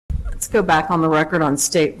Let's go back on the record on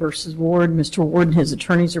State versus Ward. Mr. Ward and his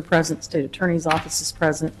attorneys are present. State Attorney's Office is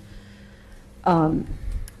present.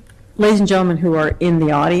 Ladies and gentlemen who are in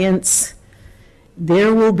the audience,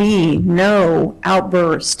 there will be no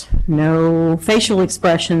outburst, no facial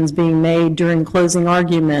expressions being made during closing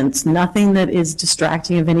arguments, nothing that is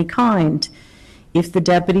distracting of any kind. If the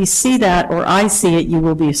deputies see that or I see it, you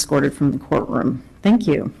will be escorted from the courtroom. Thank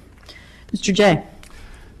you. Mr. Jay.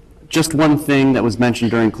 Just one thing that was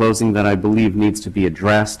mentioned during closing that I believe needs to be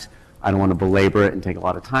addressed. I don't want to belabor it and take a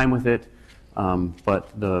lot of time with it, but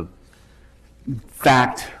the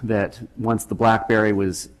fact that once the BlackBerry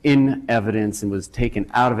was in evidence and was taken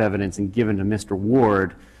out of evidence and given to Mr.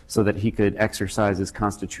 Ward so that he could exercise his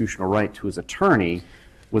constitutional right to his attorney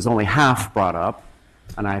was only half brought up,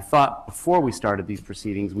 and I thought before we started these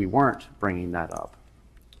proceedings we weren't bringing that up.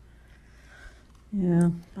 Yeah,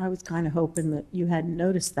 I was kind of hoping that you hadn't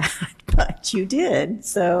noticed that, but you did.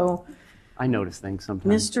 So I notice things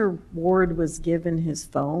sometimes. Mr. Ward was given his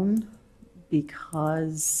phone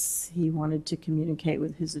because he wanted to communicate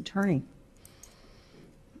with his attorney.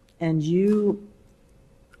 And you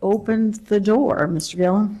opened the door, Mr.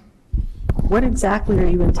 Gillum. What exactly are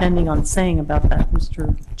you intending on saying about that,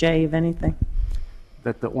 Mr. Jay, if anything?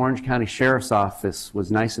 That the Orange County Sheriff's Office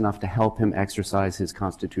was nice enough to help him exercise his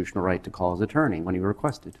constitutional right to call his attorney when he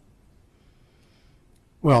requested.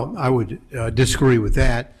 Well, I would disagree with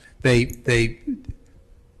that.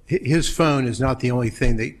 His phone is not the only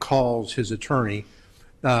thing that calls his attorney.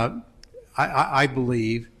 I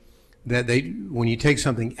believe that when you take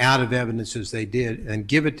something out of evidence as they did and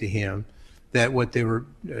give it to him, that what they were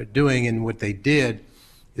doing and what they did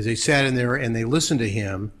is they sat in there and they listened to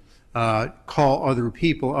him call other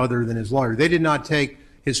people other than his lawyer. They did not take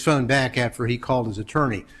his phone back after he called his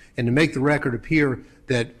attorney. And to make the record appear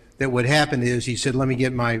that what happened is he said, let me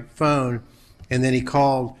get my phone, and then he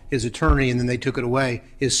called his attorney and then they took it away,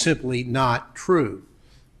 is simply not true.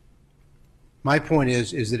 My point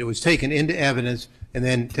is that it was taken into evidence and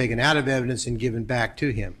then taken out of evidence and given back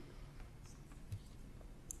to him.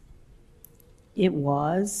 It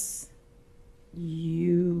was.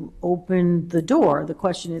 You opened the door. The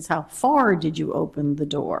question is, how far did you open the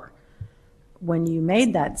door? When you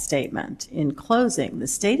made that statement in closing, the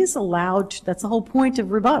state is allowed, that's the whole point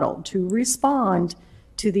of rebuttal, to respond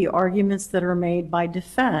to the arguments that are made by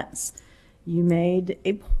defense. You made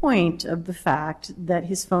a point of the fact that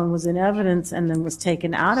his phone was in evidence and then was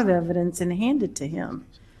taken out of evidence and handed to him,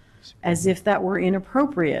 as if that were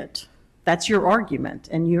inappropriate. That's your argument,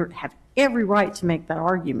 and you have every right to make that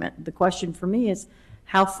argument. The question for me is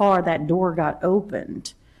how far that door got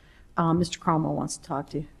opened. Mr. Cromwell wants to talk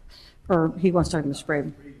to you, or he wants to talk to Mr.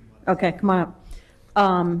 Braven. Okay, come on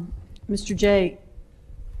up. Mr. Jay,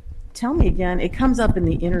 tell me again, it comes up in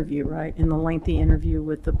the interview, right, in the lengthy interview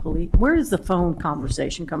with the police. Where does the phone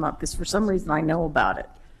conversation come up? Because for some reason I know about it.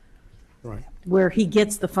 Right. Where he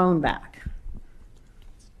gets the phone back.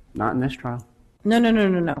 Not in this trial.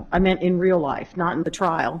 No. I meant in real life, not in the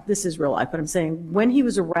trial. This is real life, but I'm saying when he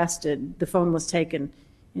was arrested, the phone was taken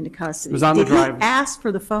into custody. It was on the driveway. Did he ask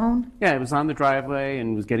for the phone? Yeah, it was on the driveway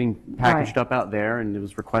and was getting packaged up out there, and it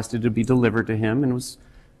was requested to be delivered to him, and it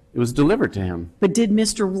was delivered to him. But did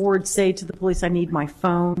Mr. Ward say to the police, I need my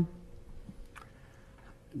phone?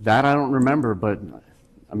 That I don't remember, but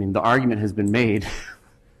I mean, the argument has been made.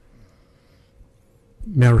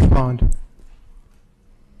 May I respond?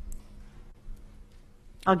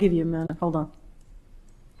 I'll give you a minute. Hold on.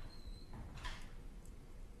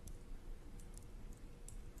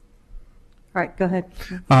 All right, go ahead.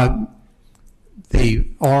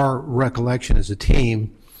 Our recollection as a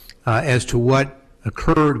team as to what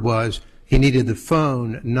occurred was he needed the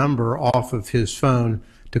phone number off of his phone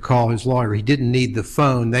to call his lawyer. He didn't need the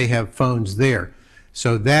phone. They have phones there.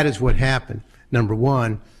 So that is what happened, number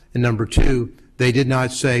one. And number two, they did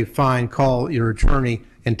not say, fine, call your attorney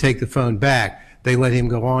and take the phone back. They let him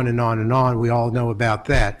go on and on and on. We all know about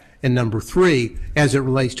that. And number three, as it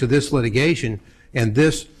relates to this litigation, and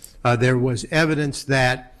this, there was evidence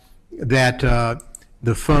that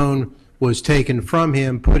the phone was taken from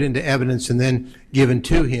him, put into evidence, and then given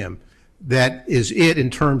to him. That is it in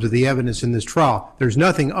terms of the evidence in this trial. There's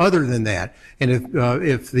nothing other than that. And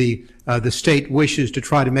if the state wishes to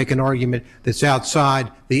try to make an argument that's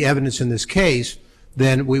outside the evidence in this case,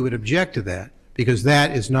 then we would object to that, because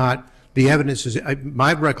that is not the evidence. Is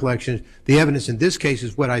my recollection. The evidence in this case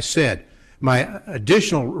is what I said. My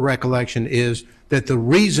additional recollection is that the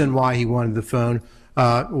reason why he wanted the phone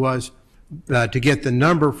was to get the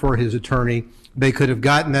number for his attorney. They could have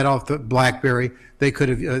gotten that off the BlackBerry. They could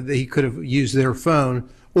have he could have used their phone,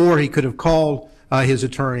 or he could have called his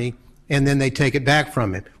attorney and then they take it back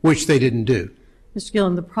from him, which they didn't do. Mr.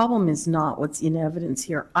 Gillen, the problem is not what's in evidence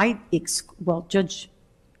here. Judge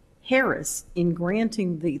Harris, in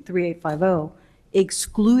granting the 3850,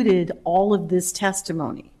 excluded all of this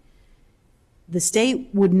testimony. The state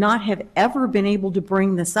would not have ever been able to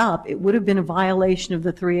bring this up. It would have been a violation of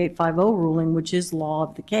the 3850 ruling, which is law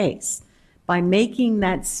of the case. By making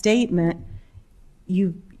that statement,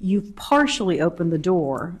 you've partially opened the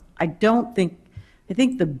door. I think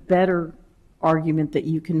the better argument that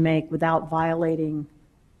you can make without violating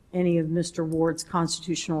any of Mr. Ward's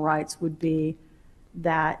constitutional rights would be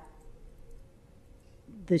that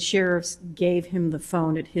the sheriffs gave him the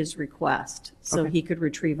phone at his request so he could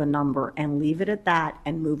retrieve a number, and leave it at that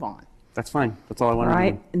and move on. That's fine. That's all I wanted All to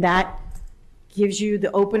right? do. And that gives you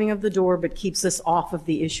the opening of the door, but keeps us off of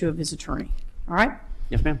the issue of his attorney. All right?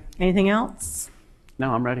 Yes, ma'am. Anything else?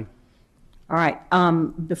 No, I'm ready. All right.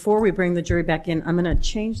 Before we bring the jury back in, I'm going to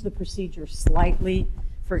change the procedure slightly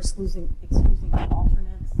for excusing the alternates.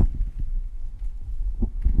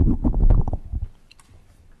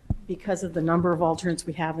 Because of the number of alternates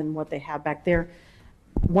we have and what they have back there.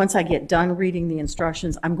 Once I get done reading the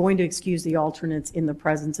instructions, I'm going to excuse the alternates in the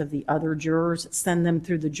presence of the other jurors, send them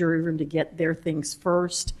through the jury room to get their things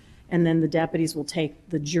first, and then the deputies will take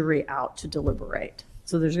the jury out to deliberate.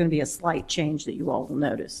 So there's going to be a slight change that you all will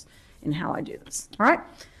notice in how I do this. All right,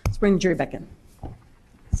 let's bring the jury back in.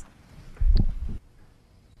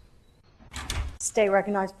 Stay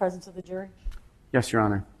recognized, presence of the jury. Yes, Your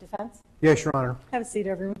Honor. Defense? Yes, Your Honor. Have a seat,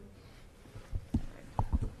 everyone.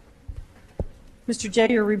 Mr.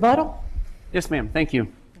 J, your rebuttal? Yes, ma'am. Thank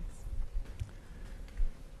you.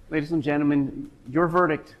 Ladies and gentlemen, your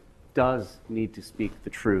verdict does need to speak the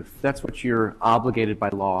truth. That's what you're obligated by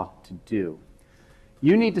law to do.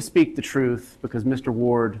 You need to speak the truth because Mr.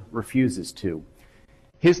 Ward refuses to.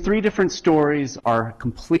 His three different stories are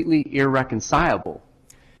completely irreconcilable.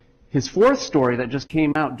 His fourth story that just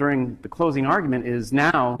came out during the closing argument is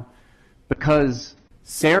now because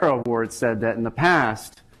Sarah Ward said that in the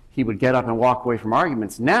past he would get up and walk away from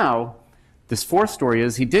arguments. Now, this fourth story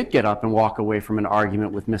is he did get up and walk away from an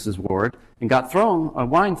argument with Mrs. Ward and got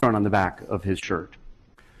wine thrown on the back of his shirt.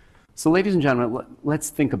 So ladies and gentlemen, let's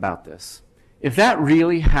think about this. If that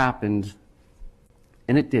really happened,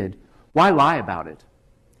 and it did, why lie about it?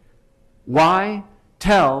 Why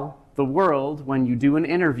tell the world when you do an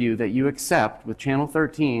interview that you accept with Channel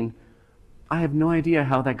 13, I have no idea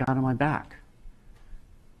how that got on my back?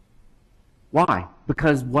 Why?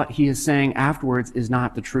 Because what he is saying afterwards is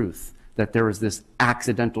not the truth, that there was this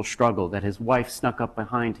accidental struggle, that his wife snuck up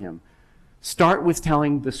behind him. Start with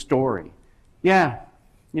telling the story. Yeah,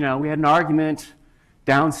 we had an argument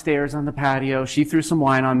downstairs on the patio. She threw some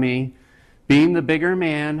wine on me. Being the bigger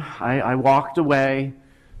man, I walked away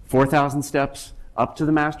 4,000 steps up to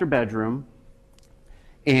the master bedroom,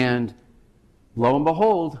 and lo and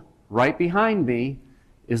behold, right behind me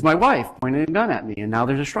is my wife pointing a gun at me, and now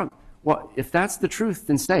there's a struggle. Well, if that's the truth,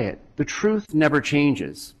 then say it. The truth never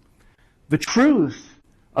changes. The truth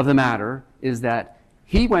of the matter is that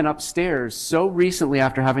he went upstairs so recently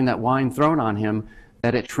after having that wine thrown on him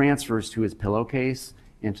that it transfers to his pillowcase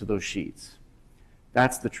and to those sheets.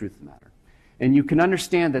 That's the truth of the matter. And you can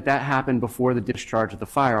understand that that happened before the discharge of the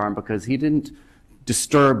firearm because he didn't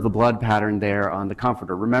disturb the blood pattern there on the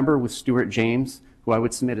comforter. Remember with Stuart James, who I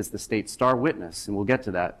would submit as the state's star witness, and we'll get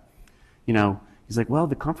to that. He's like, well,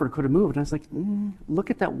 the comforter could have moved. And I was like, look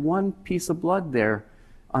at that one piece of blood there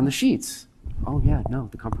on the sheets. Oh, yeah, no,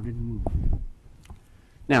 the comforter didn't move.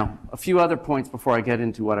 Now, a few other points before I get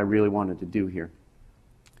into what I really wanted to do here.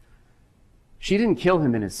 She didn't kill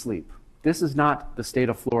him in his sleep. This is not the state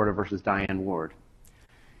of Florida versus Diane Ward.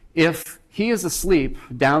 If he is asleep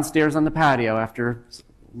downstairs on the patio after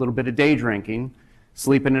a little bit of day drinking,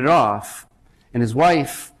 sleeping it off, and his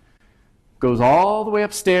wife goes all the way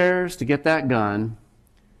upstairs to get that gun,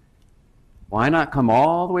 why not come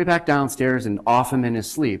all the way back downstairs and off him in his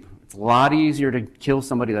sleep? It's a lot easier to kill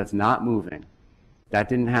somebody that's not moving. That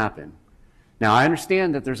didn't happen. Now, I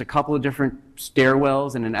understand that there's a couple of different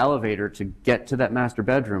stairwells and an elevator to get to that master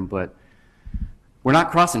bedroom, but we're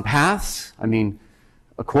not crossing paths. I mean,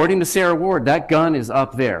 according to Sarah Ward, that gun is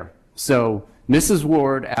up there. So Mrs.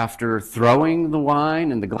 Ward, after throwing the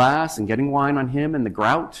wine and the glass and getting wine on him and the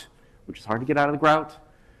grout, which is hard to get out of the grout,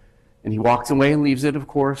 and he walks away and leaves it, of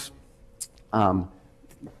course,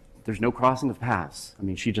 there's no crossing of paths. I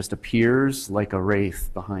mean, she just appears like a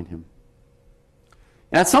wraith behind him.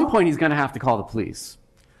 And at some point, he's going to have to call the police.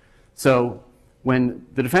 So when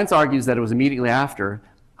the defense argues that it was immediately after,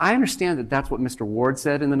 I understand that that's what Mr. Ward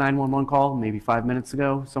said in the 911 call, maybe 5 minutes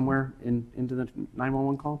ago, somewhere into the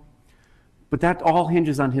 911 call. But that all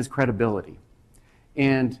hinges on his credibility.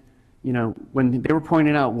 And, you know, when they were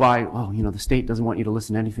pointing out why, oh, you know, the state doesn't want you to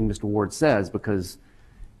listen to anything Mr. Ward says because,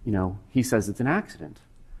 you know, he says it's an accident.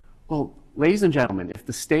 Well, ladies and gentlemen, if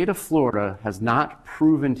the state of Florida has not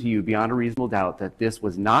proven to you beyond a reasonable doubt that this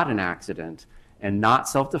was not an accident and not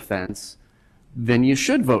self-defense, then you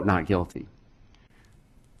should vote not guilty.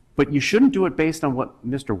 But you shouldn't do it based on what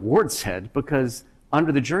Mr. Ward said, because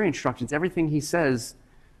under the jury instructions, everything he says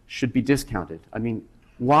should be discounted. I mean,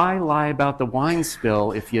 why lie about the wine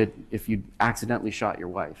spill if you accidentally shot your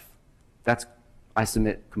wife? That's, I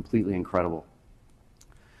submit, completely incredible.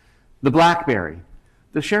 The BlackBerry.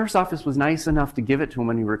 The sheriff's office was nice enough to give it to him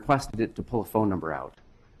when he requested it to pull a phone number out.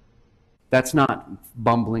 That's not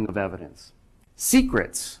bumbling of evidence.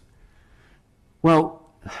 Secrets. Well,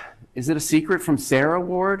 is it a secret from Sarah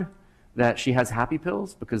Ward that she has happy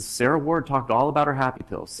pills? Because Sarah Ward talked all about her happy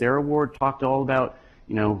pills. Sarah Ward talked all about,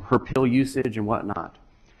 you know, her pill usage and whatnot.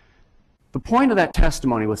 The point of that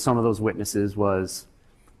testimony with some of those witnesses was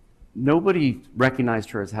nobody recognized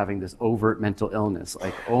her as having this overt mental illness,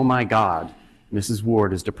 like, oh my God, Mrs.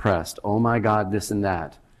 Ward is depressed. Oh my God, this and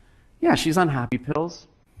that. Yeah, she's on happy pills.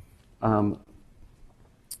 Not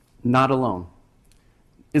alone.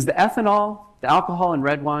 Is the ethanol, the alcohol in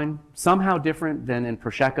red wine, somehow different than in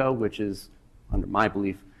Prosecco, which is, under my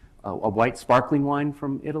belief, a white sparkling wine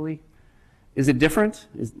from Italy? Is it different?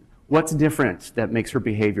 What's different that makes her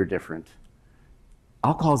behavior different?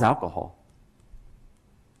 Alcohol is alcohol.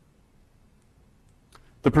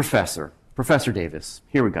 The professor, Professor Davis,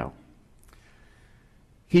 here we go.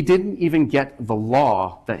 He didn't even get the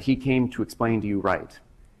law that he came to explain to you right.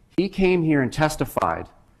 He came here and testified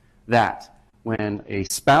that when a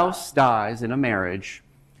spouse dies in a marriage,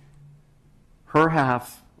 her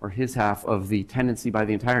half or his half of the tenancy by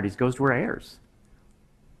the entireties goes to her heirs.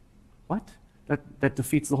 What? That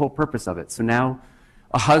defeats the whole purpose of it. So now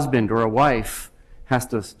a husband or a wife has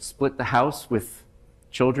to split the house with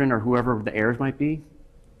children or whoever the heirs might be,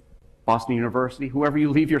 Boston University, whoever you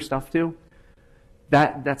leave your stuff to.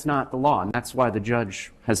 That's not the law, and that's why the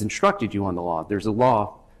judge has instructed you on the law. There's a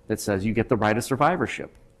law that says you get the right of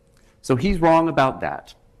survivorship. So he's wrong about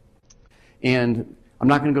that. And I'm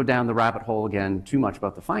not going to go down the rabbit hole again too much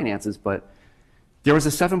about the finances, but there was a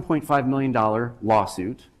 $7.5 million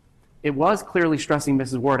lawsuit. It was clearly stressing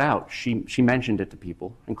Mrs. Ward out. She mentioned it to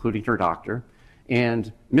people, including her doctor,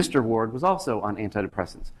 and Mr. Ward was also on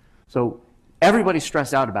antidepressants. So everybody's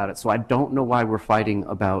stressed out about it, so I don't know why we're fighting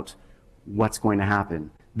about what's going to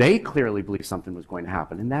happen. They clearly believe something was going to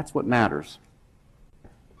happen, and that's what matters.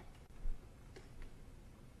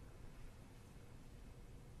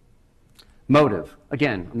 Motive.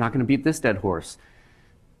 Again, I'm not going to beat this dead horse.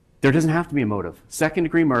 There doesn't have to be a motive.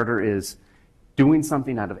 Second-degree murder is doing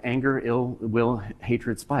something out of anger, ill will,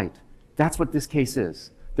 hatred, spite. That's what this case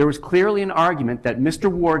is. There was clearly an argument that Mr.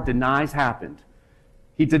 Ward denies happened.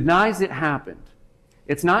 He denies it happened.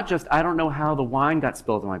 It's not just, I don't know how the wine got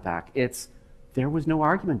spilled on my back. It's, there was no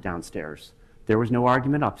argument downstairs. There was no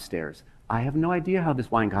argument upstairs. I have no idea how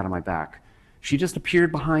this wine got on my back. She just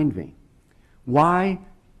appeared behind me. Why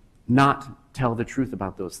not tell the truth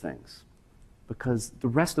about those things? Because the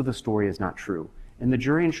rest of the story is not true. And the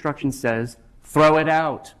jury instruction says, throw it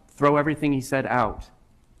out. Throw everything he said out.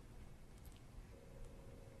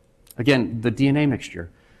 Again, the DNA mixture.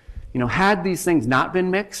 You know, had these things not been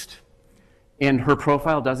mixed, and her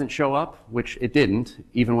profile doesn't show up, which it didn't,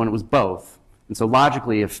 even when it was both. And so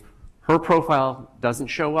logically, if her profile doesn't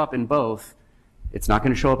show up in both, it's not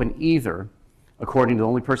going to show up in either, according to the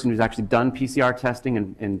only person who's actually done PCR testing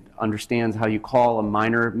and understands how you call a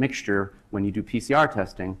minor mixture when you do PCR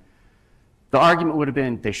testing. The argument would have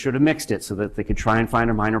been they should have mixed it so that they could try and find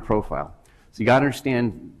a minor profile. So you got to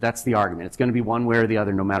understand that's the argument. It's going to be one way or the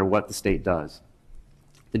other no matter what the state does.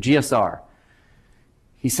 The GSR.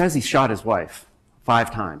 He says he shot his wife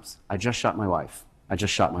 5 times. I just shot my wife. I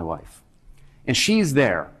just shot my wife. And she's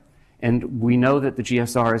there. And we know that the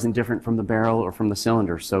GSR isn't different from the barrel or from the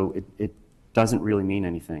cylinder, so it doesn't really mean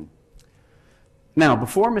anything. Now,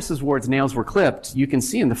 before Mrs. Ward's nails were clipped, you can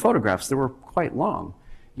see in the photographs they were quite long.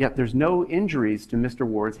 Yet there's no injuries to Mr.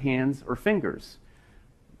 Ward's hands or fingers,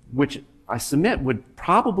 which I submit would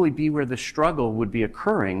probably be where the struggle would be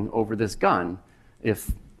occurring over this gun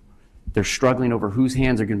if they're struggling over whose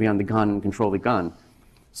hands are going to be on the gun and control the gun.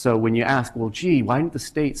 So when you ask, well, gee, why didn't the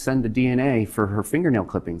state send the DNA for her fingernail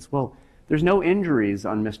clippings? Well, there's no injuries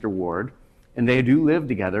on Mr. Ward, and they do live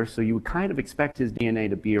together, so you would kind of expect his DNA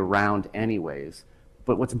to be around anyways.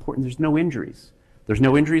 But what's important, there's no injuries. There's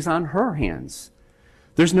no injuries on her hands.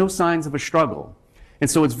 There's no signs of a struggle. And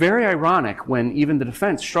so it's very ironic when even the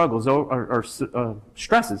defense struggles or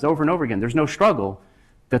stresses over and over again, there's no struggle,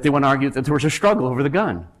 that they want to argue that there was a struggle over the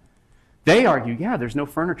gun. They argue, yeah, there's no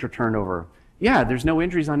furniture turnover. Yeah, there's no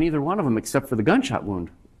injuries on either one of them except for the gunshot wound,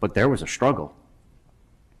 but there was a struggle.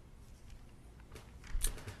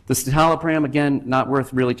 The citalopram, again, not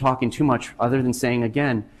worth really talking too much other than saying,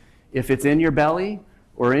 again, if it's in your belly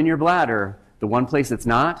or in your bladder, the one place it's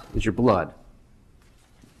not is your blood.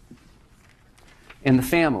 And the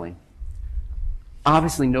family.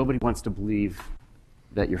 Obviously, nobody wants to believe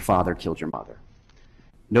that your father killed your mother.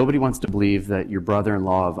 Nobody wants to believe that your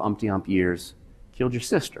brother-in-law of umpty-ump years killed your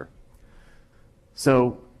sister.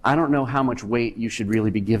 So I don't know how much weight you should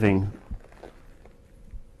really be giving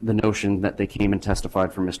the notion that they came and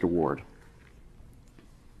testified for Mr. Ward.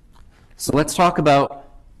 So let's talk about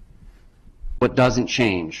what doesn't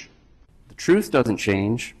change. The truth doesn't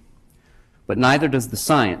change, but neither does the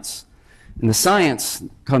science. And the science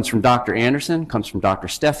comes from Dr. Anderson, comes from Dr.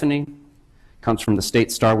 Stephanie, comes from the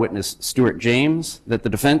state star witness Stuart James that the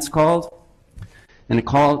defense called, and it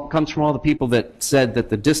comes from all the people that said that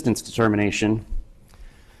the distance determination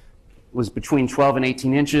was between 12 and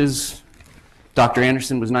 18 inches. Dr.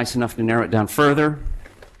 Anderson was nice enough to narrow it down further.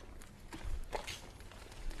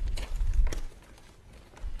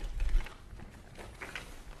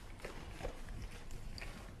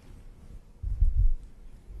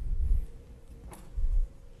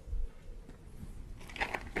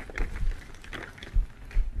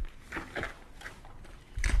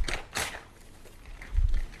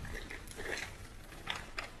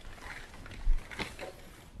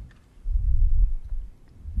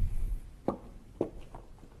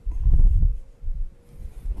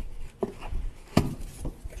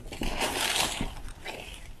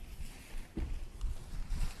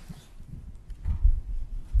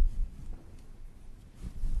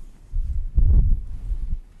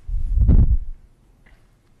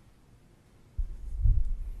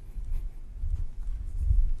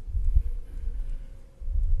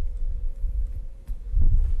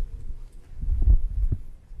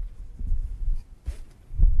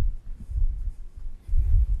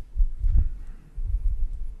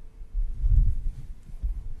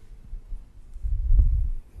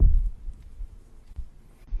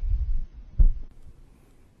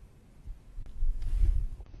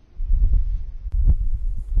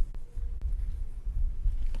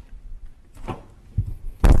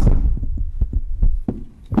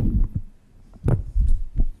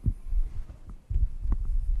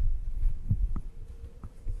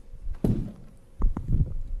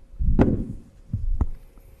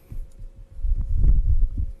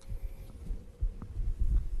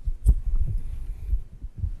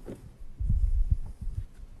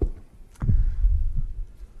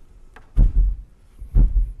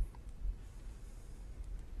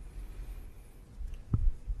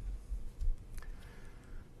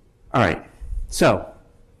 All right, so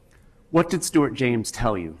what did Stuart James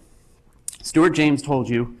tell you? Stuart James told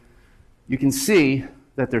you, you can see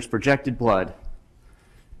that there's projected blood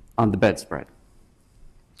on the bedspread.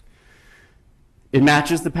 It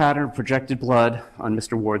matches the pattern of projected blood on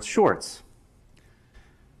Mr. Ward's shorts.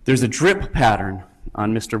 There's a drip pattern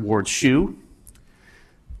on Mr. Ward's shoe.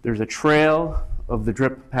 There's a trail of the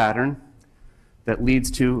drip pattern that leads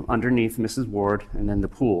to underneath Mrs. Ward and then the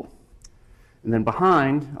pool. And then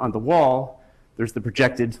behind, on the wall, there's the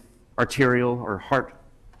projected arterial or heart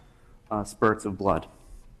spurts of blood.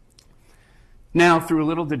 Now, through a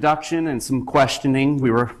little deduction and some questioning,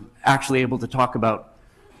 we were actually able to talk about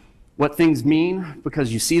what things mean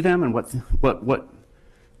because you see them and what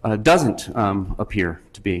doesn't appear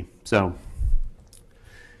to be. So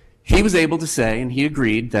he was able to say, and he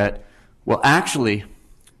agreed that, well, actually,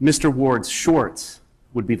 Mr. Ward's shorts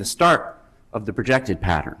would be the start of the projected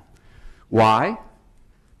pattern. Why?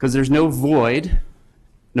 Because there's no void,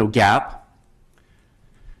 no gap.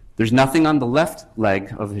 There's nothing on the left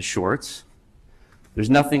leg of his shorts. There's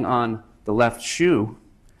nothing on the left shoe,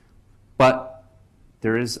 but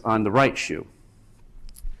there is on the right shoe.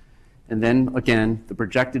 And then, again, the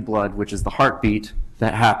projected blood, which is the heartbeat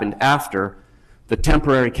that happened after the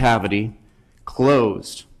temporary cavity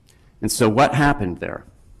closed. And so what happened there?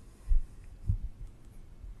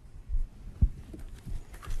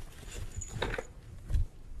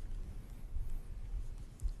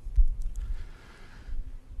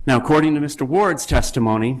 Now, according to Mr. Ward's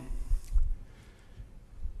testimony,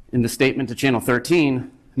 in the statement to Channel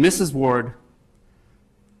 13, Mrs. Ward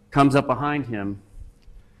comes up behind him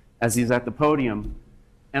as he's at the podium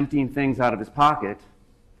emptying things out of his pocket,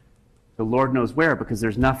 the Lord knows where, because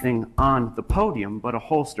there's nothing on the podium but a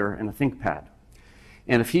holster and a ThinkPad.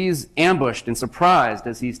 And if he's ambushed and surprised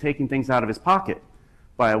as he's taking things out of his pocket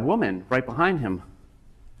by a woman right behind him,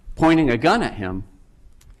 pointing a gun at him,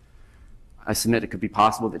 I submit it could be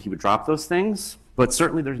possible that he would drop those things, but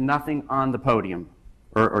certainly there's nothing on the podium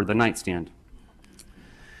or the nightstand.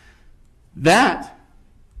 That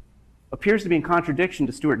appears to be in contradiction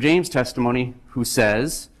to Stuart James' testimony, who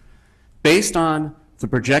says, based on the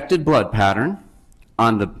projected blood pattern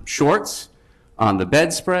on the shorts, on the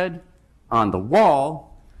bedspread, on the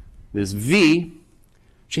wall, this V,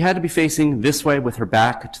 she had to be facing this way with her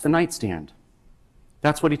back to the nightstand.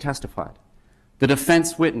 That's what he testified. The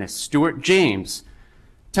defense witness, Stuart James,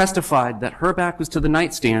 testified that her back was to the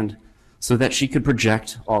nightstand so that she could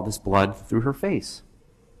project all this blood through her face.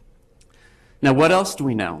 Now, what else do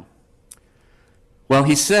we know? Well,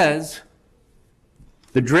 he says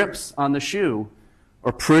the drips on the shoe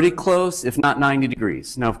are pretty close, if not 90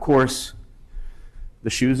 degrees. Now, of course, the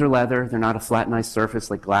shoes are leather. They're not a flat, nice surface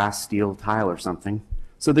like glass, steel, tile, or something.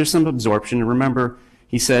 So there's some absorption. And remember,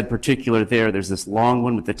 he said particular there's this long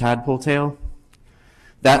one with the tadpole tail.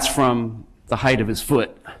 That's from the height of his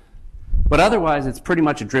foot. But otherwise, it's pretty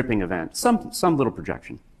much a dripping event, some little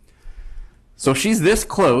projection. So she's this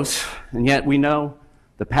close, and yet we know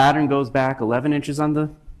the pattern goes back 11 inches on the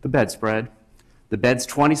bedspread. The bed's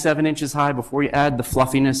 27 inches high before you add the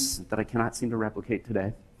fluffiness that I cannot seem to replicate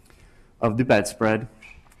today of the bedspread.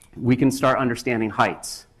 We can start understanding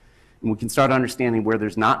heights, and we can start understanding where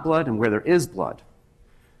there's not blood and where there is blood.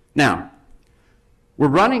 Now, we're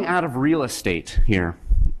running out of real estate here.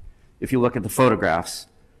 If you look at the photographs,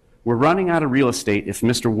 we're running out of real estate if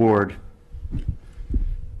Mr. Ward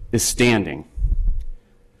is standing.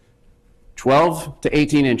 12 to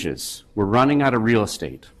 18 inches, we're running out of real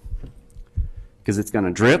estate because it's going to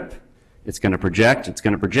drip, it's going to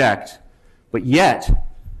project, but yet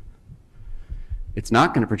it's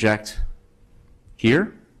not going to project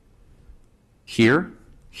here, here,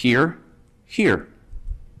 here, here.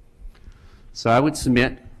 So I would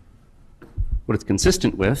submit what it's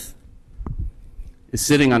consistent with is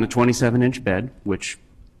sitting on a 27-inch bed, which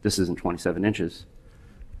this isn't 27 inches,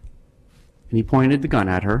 and he pointed the gun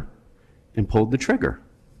at her and pulled the trigger.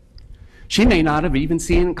 She may not have even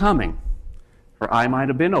seen it coming. Her eye might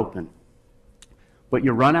have been open. But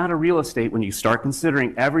you run out of real estate when you start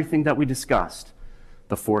considering everything that we discussed.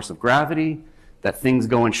 The force of gravity, that things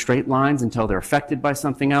go in straight lines until they're affected by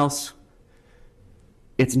something else.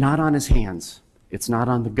 It's not on his hands. It's not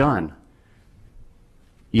on the gun.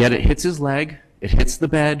 Yet it hits his leg, it hits the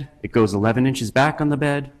bed, it goes 11 inches back on the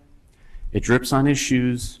bed, it drips on his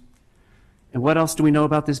shoes. And what else do we know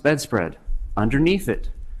about this bedspread? Underneath it,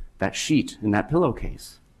 that sheet in that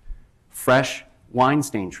pillowcase, fresh wine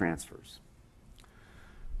stain transfers.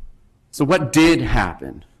 So what did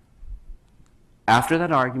happen? After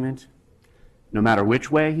that argument, no matter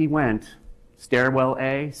which way he went, stairwell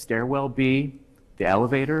A, stairwell B, the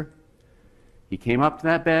elevator, he came up to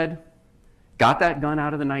that bed, got that gun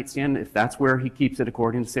out of the nightstand, if that's where he keeps it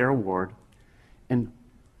according to Sarah Ward, and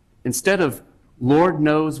instead of Lord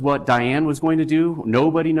knows what Diane was going to do,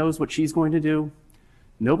 nobody knows what she's going to do,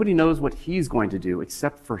 nobody knows what he's going to do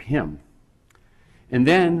except for him. And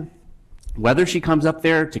then, whether she comes up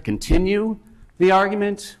there to continue the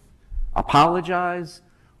argument, apologize,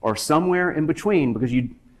 or somewhere in between, because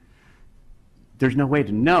there's no way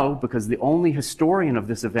to know, because the only historian of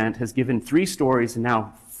this event has given 3 stories and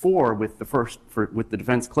now 4 with the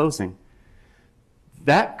defense closing.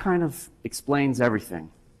 That kind of explains everything.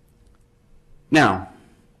 Now,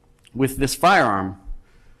 with this firearm,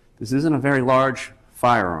 this isn't a very large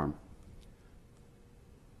firearm.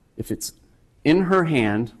 If it's in her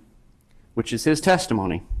hand, which is his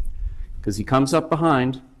testimony, because he comes up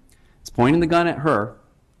behind, he's pointing the gun at her,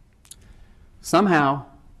 somehow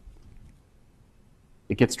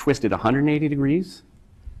it gets twisted 180 degrees,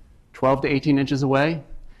 12 to 18 inches away,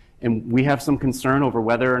 and we have some concern over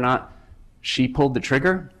whether or not she pulled the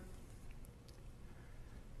trigger.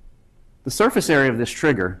 The surface area of this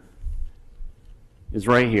trigger is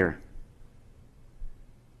right here.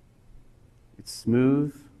 It's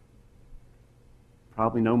smooth,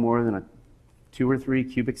 probably no more than 2 or 3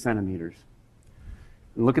 cubic centimeters.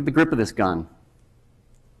 And look at the grip of this gun.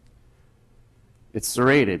 It's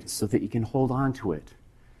serrated so that you can hold on to it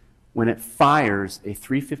when it fires a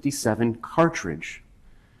 .357 cartridge,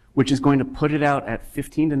 which is going to put it out at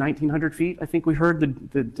 15 to 1900 feet. I think we heard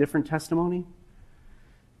the different testimony.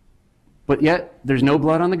 But yet, there's no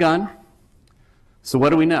blood on the gun. So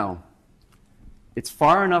what do we know? It's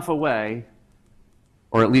far enough away,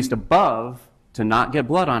 or at least above, to not get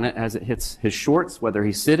blood on it as it hits his shorts, whether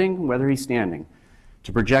he's sitting, whether he's standing,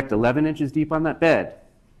 to project 11 inches deep on that bed.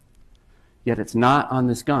 yet it's not on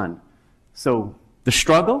this gun. So the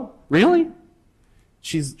struggle, really?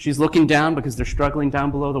 She's looking down because they're struggling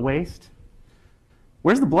down below the waist?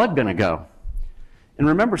 Where's the blood going to go? And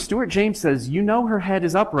remember, Stuart James says, you know her head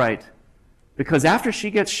is upright because after she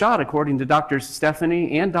gets shot, according to Dr.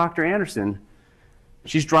 Stephanie and Dr. Anderson,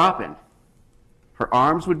 she's dropping. Her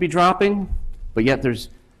arms would be dropping, but yet there's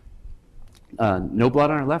no blood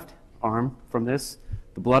on her left arm from this.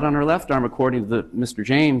 The blood on her left arm, according to Mr.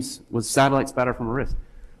 James, was satellite spatter from her wrist.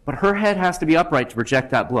 But her head has to be upright to project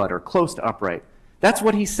that blood, or close to upright. That's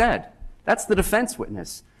what he said. That's the defense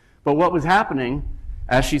witness. But what was happening,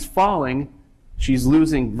 as she's falling, she's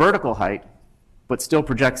losing vertical height, but still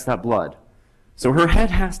projects that blood. So her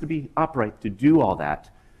head has to be upright to do all that.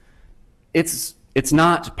 It's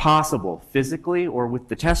not possible, physically or with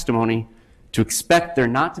the testimony, to expect there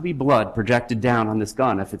not to be blood projected down on this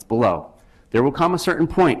gun if it's below. There will come a certain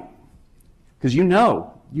point, because you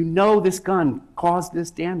know this gun caused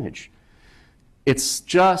this damage. It's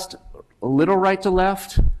just a little right to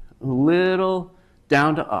left, a little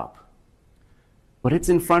down to up. But it's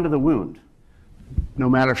in front of the wound. No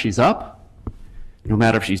matter if she's up, no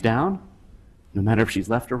matter if she's down, no matter if she's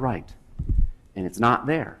left or right. And it's not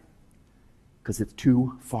there, because it's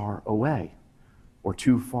too far away, or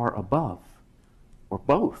too far above, or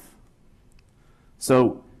both.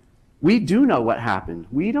 So we do know what happened.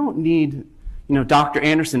 We don't need, Dr.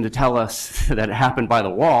 Anderson to tell us that it happened by the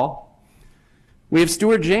wall. We have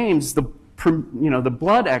Stuart James, the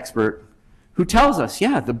blood expert, who tells us,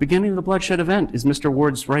 the beginning of the bloodshed event is Mr.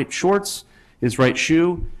 Ward's right shorts, his right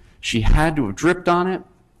shoe. She had to have dripped on it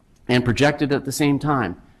and projected at the same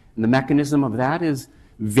time. And the mechanism of that is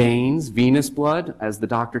veins, venous blood, as the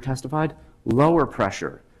doctor testified, lower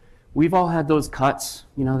pressure. We've all had those cuts,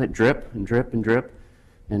 that drip and drip and drip.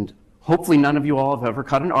 And hopefully none of you all have ever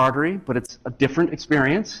cut an artery, but it's a different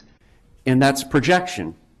experience. And that's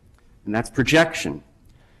projection. And that's projection.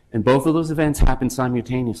 And both of those events happen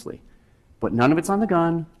simultaneously. But none of it's on the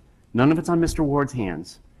gun. None of it's on Mr. Ward's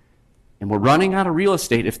hands. And we're running out of real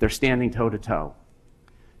estate if they're standing toe-to-toe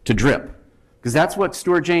to drip. Because that's what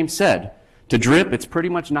Stuart James said. To drip, it's pretty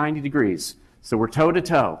much 90 degrees. So we're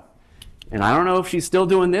toe-to-toe. And I don't know if she's still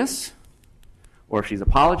doing this, or if she's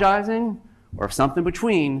apologizing, or if something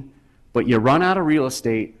between, but you run out of real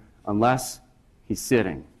estate unless he's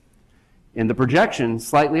sitting. And the projection,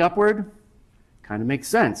 slightly upward, kind of makes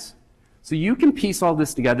sense. So you can piece all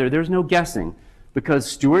this together. There's no guessing, because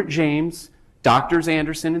Stuart James, Doctors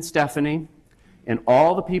Anderson and Stephanie, and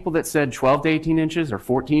all the people that said 12 to 18 inches or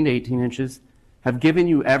 14 to 18 inches have given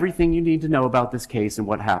you everything you need to know about this case and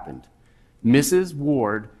what happened. Mrs.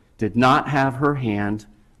 Ward did not have her hand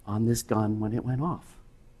on this gun when it went off.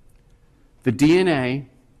 The DNA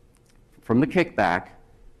from the kickback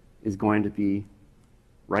is going to be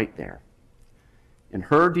right there. And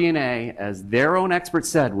her DNA, as their own expert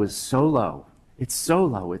said, was so low. It's so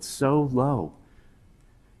low, it's so low.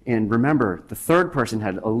 And remember, the third person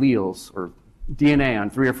had alleles or DNA on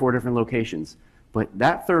 3 or 4 different locations, but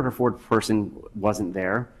that third or fourth person wasn't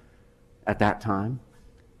there at that time.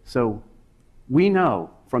 So we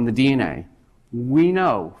know from the DNA, we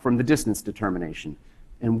know from the distance determination,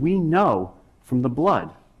 and we know from the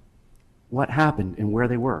blood what happened and where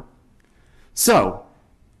they were. So,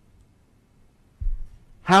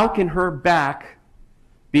 how can her back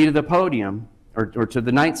be to the podium or to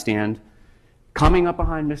the nightstand, coming up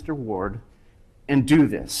behind Mr. Ward, and do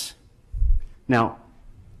this? Now,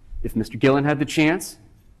 if Mr. Gillen had the chance,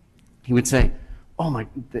 he would say, oh my,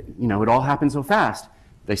 it all happened so fast.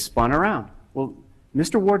 They spun around. Well,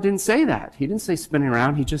 Mr. Ward didn't say that. He didn't say spinning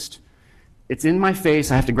around. He just, it's in my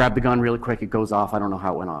face. I have to grab the gun really quick. It goes off. I don't know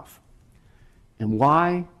how it went off. And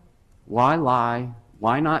why lie?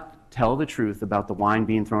 Why not tell the truth about the wine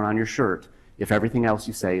being thrown on your shirt if everything else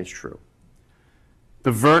you say is true?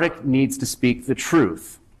 The verdict needs to speak the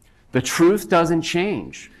truth. The truth doesn't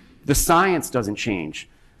change. The science doesn't change.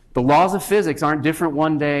 The laws of physics aren't different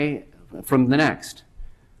one day from the next.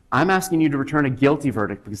 I'm asking you to return a guilty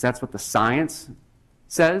verdict because that's what the science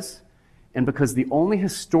says, and because the only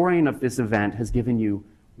historian of this event has given you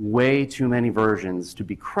way too many versions to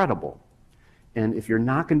be credible. And if you're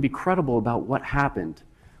not going to be credible about what happened,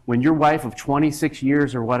 when your wife of 26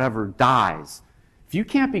 years or whatever dies, if you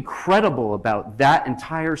can't be credible about that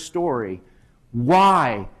entire story,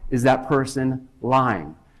 why is that person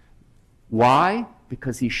lying? Why?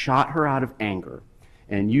 Because he shot her out of anger.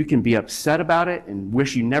 And you can be upset about it and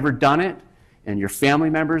wish you never done it, and your family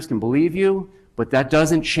members can believe you, but that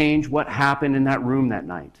doesn't change what happened in that room that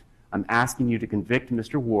night. I'm asking you to convict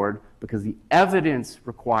Mr. Ward because the evidence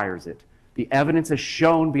requires it. The evidence has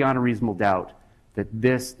shown beyond a reasonable doubt that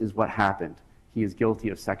this is what happened. He is guilty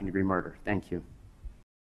of second-degree murder. Thank you.